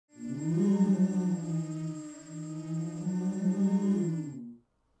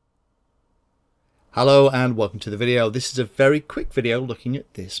Hello and welcome to the video. This is a very quick video looking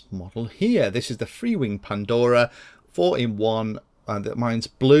at this model here. This is the Freewing Pandora 4-in-1 and mine's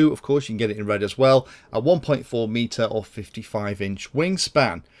blue. Of course you can get it in red as well. A 1.4 meter or 55-inch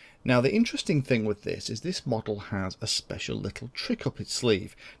wingspan. Now the interesting thing with this model has a special little trick up its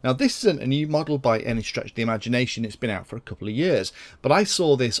sleeve. Now this isn't a new model by any stretch of the imagination, it's been out for a couple of years, but I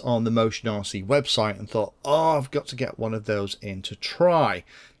saw this on the MotionRC website and thought, oh, I've got to get one of those in to try,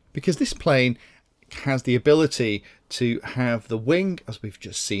 because this plane has the ability to have the wing as we've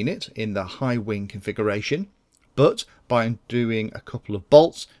just seen it in the high wing configuration, but by doing a couple of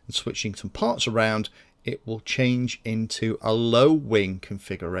bolts and switching some parts around, it will change into a low wing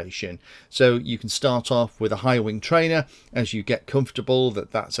configuration. So you can start off with a high wing trainer as you get comfortable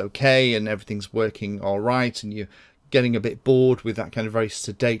that that's okay and everything's working all right, and you're getting a bit bored with that kind of very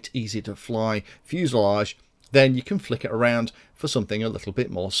sedate, easy to fly fuselage. Then you can flick it around for something a little bit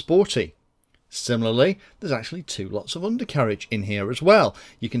more sporty. Similarly, there's actually two lots of undercarriage in here as well.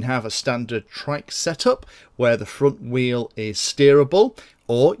 You can have a standard trike setup where the front wheel is steerable,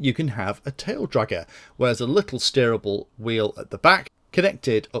 or you can have a tail dragger where there's a little steerable wheel at the back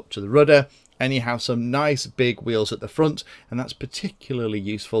connected up to the rudder, and you have some nice big wheels at the front, and that's particularly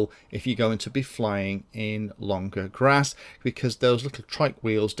useful if you're going to be flying in longer grass, because those little trike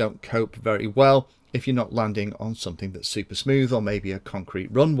wheels don't cope very well if you're not landing on something that's super smooth or maybe a concrete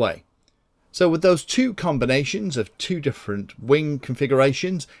runway. So with those two combinations of two different wing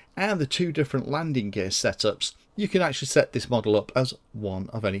configurations and the two different landing gear setups, you can actually set this model up as one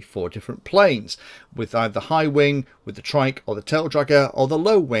of any four different planes, with either the high wing with the trike or the tail dragger, or the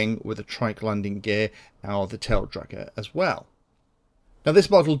low wing with the trike landing gear or the tail dragger as well. Now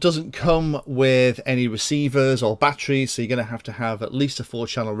this model doesn't come with any receivers or batteries, so you're going to have at least a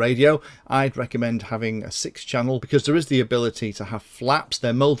 4-channel radio. I'd recommend having a 6-channel because there is the ability to have flaps.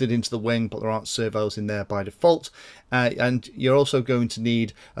 They're molded into the wing, but there aren't servos in there by default. And you're also going to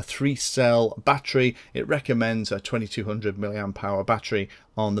need a 3-cell battery. It recommends a 2200 mAh battery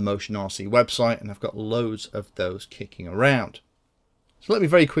on the MotionRC website, and I've got loads of those kicking around. So let me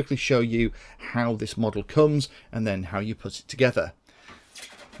very quickly show you how this model comes and then how you put it together.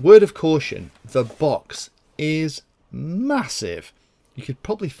 Word of caution, the box is massive. You could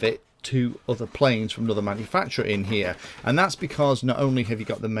probably fit 2 other planes from another manufacturer in here, and that's because not only have you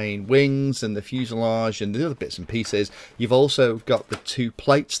got the main wings and the fuselage and the other bits and pieces, you've also got the 2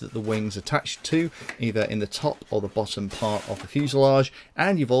 plates that the wings attach to, either in the top or the bottom part of the fuselage,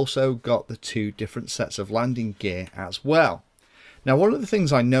 and you've also got the 2 different sets of landing gear as well. Now, one of the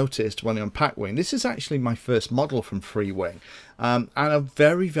things I noticed when I unpacked Wing, this is actually my first model from Freewing, and I'm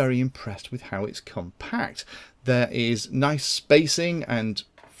very, very impressed with how it's compact. There is nice spacing and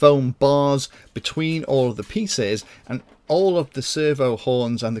foam bars between all of the pieces, and all of the servo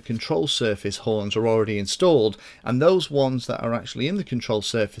horns and the control surface horns are already installed, and those ones that are actually in the control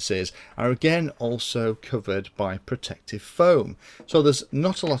surfaces are again also covered by protective foam. So there's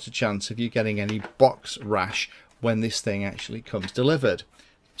not a lot of chance of you getting any box rash when this thing actually comes delivered.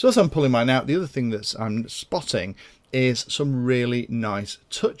 So as I'm pulling mine out, the other thing that I'm spotting is some really nice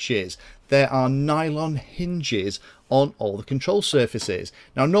touches. There are nylon hinges on all the control surfaces.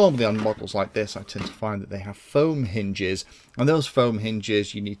 Now normally on models like this I tend to find that they have foam hinges, and those foam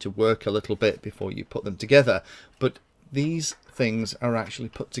hinges you need to work a little bit before you put them together, but these things are actually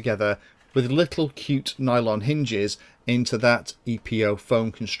put together with little cute nylon hinges into that EPO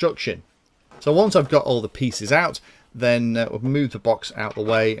foam construction. So once I've got all the pieces out, then we'll move the box out of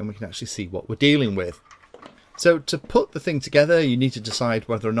the way and we can actually see what we're dealing with. So to put the thing together, you need to decide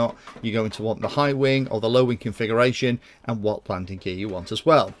whether or not you're going to want the high wing or the low wing configuration and what landing gear you want as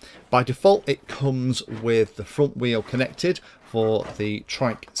well. By default, it comes with the front wheel connected for the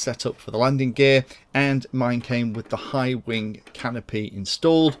trike setup for the landing gear, and mine came with the high wing canopy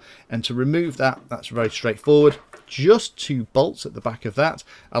installed. And to remove that, that's very straightforward. Just 2 bolts at the back of that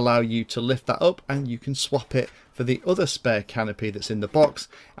allow you to lift that up, and you can swap it for the other spare canopy that's in the box,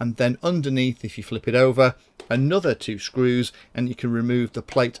 and then underneath, if you flip it over, another 2 screws, and you can remove the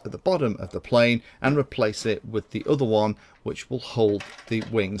plate at the bottom of the plane and replace it with the other one, which will hold the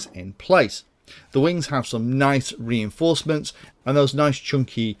wings in place. The wings have some nice reinforcements, and those nice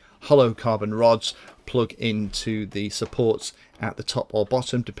chunky hollow carbon rods plug into the supports at the top or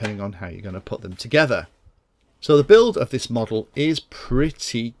bottom depending on how you're going to put them together. So the build of this model is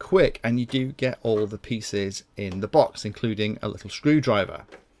pretty quick, and you do get all the pieces in the box, including a little screwdriver.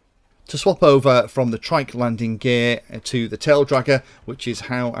 To swap over from the trike landing gear to the tail dragger, which is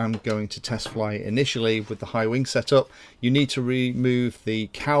how I'm going to test fly initially with the high wing setup, you need to remove the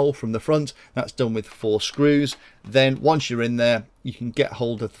cowl from the front. That's done with 4 screws. Then once you're in there, you can get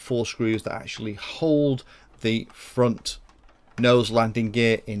hold of the 4 screws that actually hold the front nose landing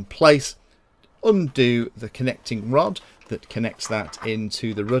gear in place. Undo the connecting rod that connects that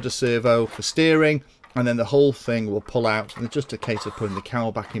into the rudder servo for steering, and then the whole thing will pull out, and it's just a case of putting the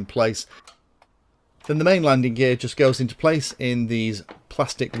cowl back in place. Then the main landing gear just goes into place in these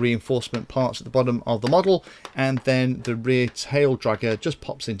plastic reinforcement parts at the bottom of the model, and then the rear tail dragger just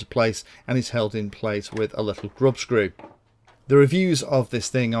pops into place and is held in place with a little grub screw. The reviews of this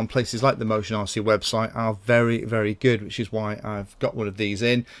thing on places like the MotionRC website are very, very good, which is why I've got one of these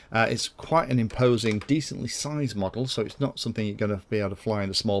in. It's quite an imposing, decently sized model, so it's not something you're going to be able to fly in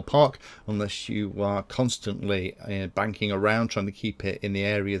a small park unless you are constantly banking around trying to keep it in the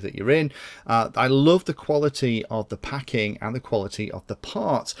area that you're in. I love the quality of the packing and the quality of the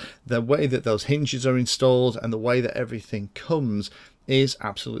parts. The way that those hinges are installed and the way that everything comes is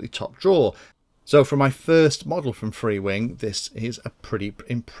absolutely top drawer. So for my first model from Freewing, this is a pretty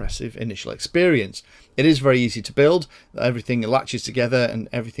impressive initial experience. It is very easy to build. Everything latches together and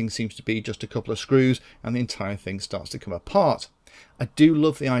everything seems to be just a couple of screws and the entire thing starts to come apart. I do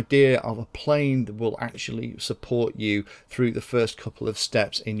love the idea of a plane that will actually support you through the first couple of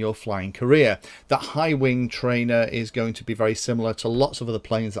steps in your flying career. That high wing trainer is going to be very similar to lots of other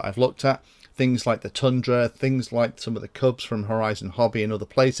planes that I've looked at. Things like the Tundra, things like some of the Cubs from Horizon Hobby and other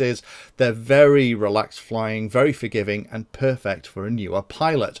places. They're very relaxed flying, very forgiving and perfect for a newer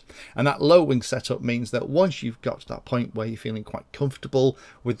pilot. And that low wing setup means that once you've got to that point where you're feeling quite comfortable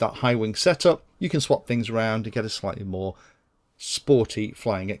with that high wing setup, you can swap things around to get a slightly more sporty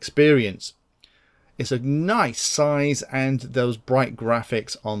flying experience. It's a nice size and those bright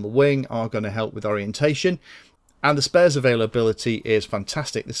graphics on the wing are going to help with orientation. And the spares availability is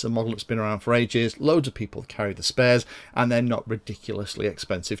fantastic. This is a model that's been around for ages. Loads of people carry the spares and they're not ridiculously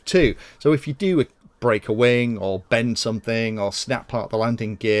expensive too. So if you do break a wing or bend something or snap part of the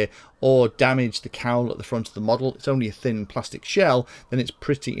landing gear or damage the cowl at the front of the model, it's only a thin plastic shell, then it's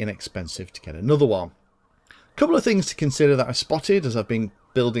pretty inexpensive to get another one. A couple of things to consider that I spotted as I've been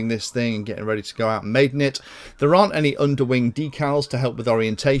building this thing and getting ready to go out and maiden it. There aren't any underwing decals to help with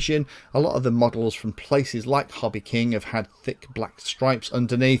orientation. A lot of the models from places like Hobby King have had thick black stripes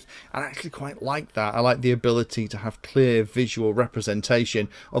underneath, and I actually quite like that. I like the ability to have clear visual representation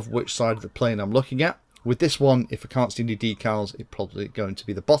of which side of the plane I'm looking at. With this one, if I can't see any decals, it's probably going to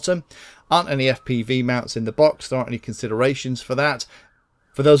be the bottom. Aren't any FPV mounts in the box. There aren't any considerations for that.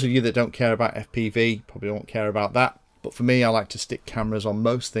 For those of you that don't care about FPV, probably won't care about that. But for me, I like to stick cameras on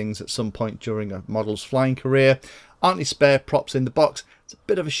most things at some point during a model's flying career. Aren't any spare props in the box? It's a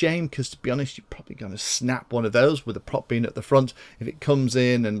bit of a shame because, to be honest, you're probably going to snap one of those with the prop being at the front. If it comes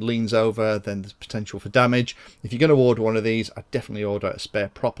in and leans over, then there's potential for damage. If you're going to order one of these, I'd definitely order a spare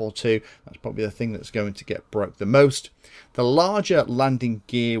prop or two. That's probably the thing that's going to get broke the most. The larger landing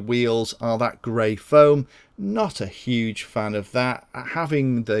gear wheels are that grey foam. Not a huge fan of that.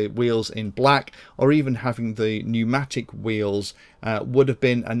 Having the wheels in black or even having the pneumatic wheels would have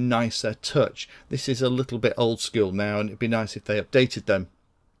been a nicer touch. This is a little bit old school now and it'd be nice if they updated them.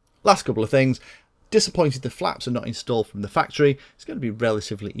 Last couple of things. Disappointed the flaps are not installed from the factory. It's going to be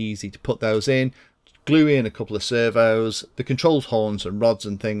relatively easy to put those in. Glue in a couple of servos. The controls horns and rods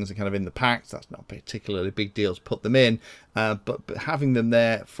and things are kind of in the pack. So that's not a particularly big deal to put them in. But having them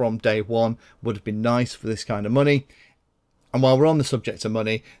there from day one would have been nice for this kind of money. And while we're on the subject of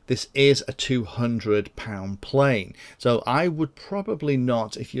money, this is a £200 plane. So I would probably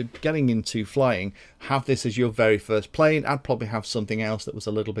not, if you're getting into flying, have this as your very first plane. I'd probably have something else that was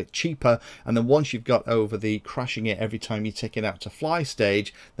a little bit cheaper. And then once you've got over the crashing it every time you take it out to fly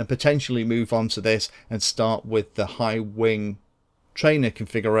stage, then potentially move on to this and start with the high wing trainer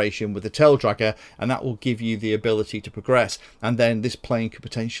configuration with the tail dragger, and that will give you the ability to progress. And then this plane could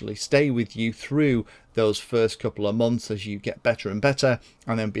potentially stay with you through those first couple of months as you get better and better,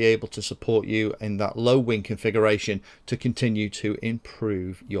 and then be able to support you in that low wing configuration to continue to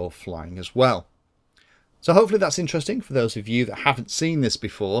improve your flying as well. So hopefully that's interesting for those of you that haven't seen this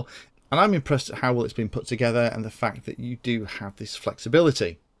before, and I'm impressed at how well it's been put together and the fact that you do have this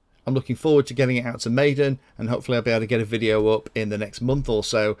flexibility. I'm looking forward to getting it out to maiden, and hopefully I'll be able to get a video up in the next month or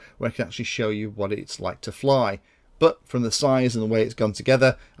so where I can actually show you what it's like to fly. But from the size and the way it's gone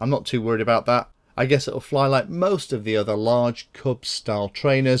together, I'm not too worried about that. I guess it'll fly like most of the other large Cub style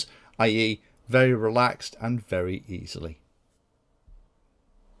trainers, i.e. very relaxed and very easily.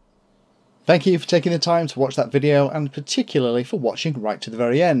 Thank you for taking the time to watch that video, and particularly for watching right to the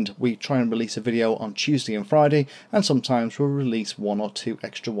very end. We try and release a video on Tuesday and Friday, and sometimes we'll release 1 or 2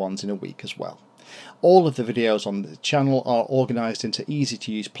 extra ones in a week as well. All of the videos on the channel are organised into easy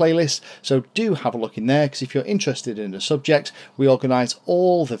to use playlists, so do have a look in there, because if you're interested in a subject, we organise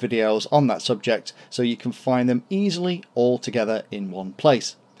all the videos on that subject so you can find them easily all together in one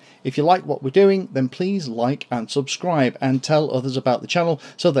place. If you like what we're doing, then please like and subscribe and tell others about the channel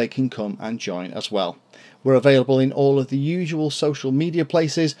so they can come and join as well. We're available in all of the usual social media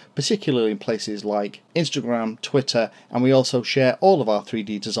places, particularly in places like Instagram, Twitter, and we also share all of our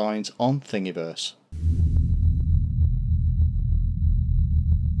 3D designs on Thingiverse.